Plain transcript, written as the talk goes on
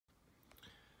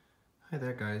Hi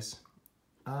there guys.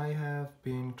 I have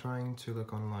been trying to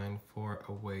look online for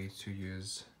a way to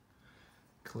use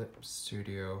Clip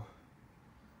Studio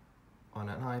on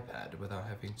an iPad without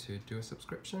having to do a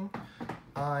subscription.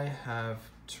 I have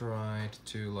tried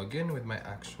to log in with my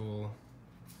actual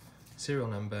serial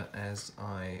number as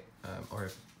I've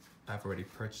already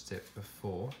purchased it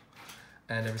before,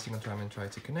 and every single time I try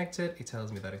to connect it, it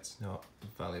tells me that it's not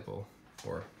valuable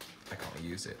or I can't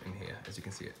use it in here, as you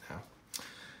can see it now.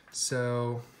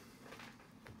 So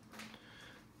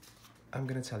I'm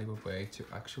going to tell you a way to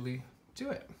actually do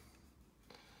it.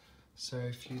 So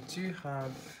if you do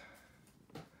have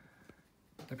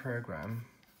the program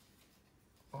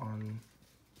on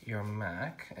your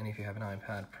Mac, and if you have an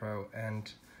iPad Pro and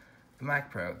a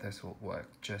Mac Pro, this will work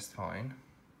just fine.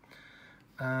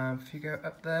 If you go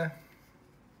up there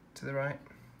to the right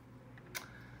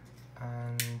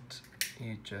and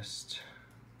you just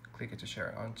click it to share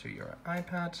it onto your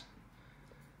iPad,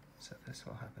 so this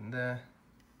will happen there,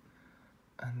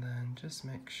 and then just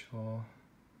make sure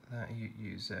that you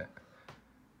use it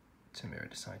to mirror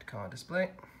the Sidecar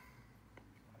display,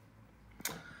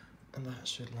 and that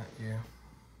should let you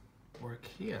work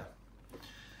here.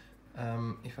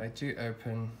 If I do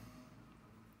open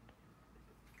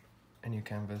a new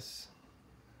canvas,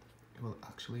 it will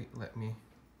actually let me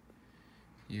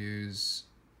use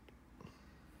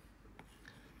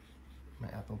my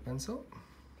Apple Pencil.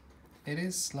 It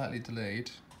is slightly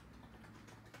delayed.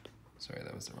 Sorry,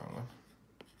 that was the wrong one.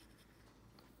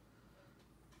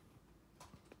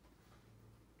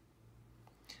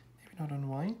 Maybe not on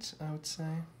white, I would say.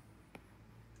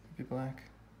 Maybe black.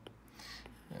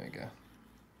 There we go.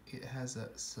 It has a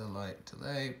slight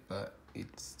delay, but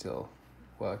it still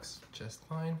works just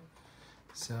fine.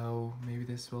 So maybe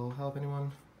this will help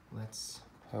anyone. Let's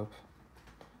hope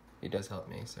it does help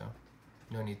me, so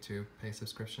no need to pay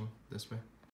subscription this way.